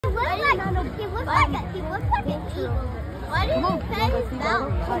Why did he say his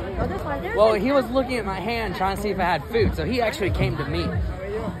belt? Well, he was looking at my hand trying to see if I had food, so he actually came to me. Is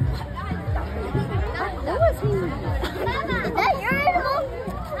that your animal?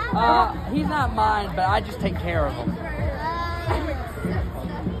 He's not mine, but I just take care of him.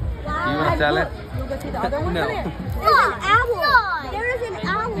 You want to sell it? No. Owl. There is an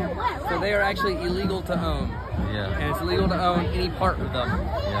owl. So they are actually illegal to own. Yeah. And it's illegal to own any part of them.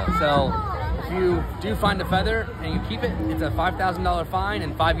 Yeah. So if you do find a feather and you keep it, it's a $5,000 fine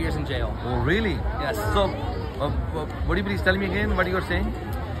and 5 years in jail. Oh, really? Yes. So, would you please tell me again what you were saying?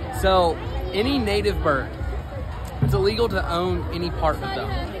 So any native bird, it's illegal to own any part of them.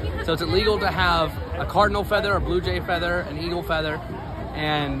 So it's illegal to have a cardinal feather, a blue jay feather, an eagle feather,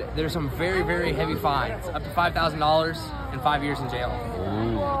 and there's some very, very heavy fines, up to $5,000 and 5 years in jail.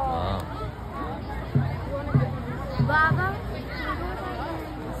 Oh, wow. Baba.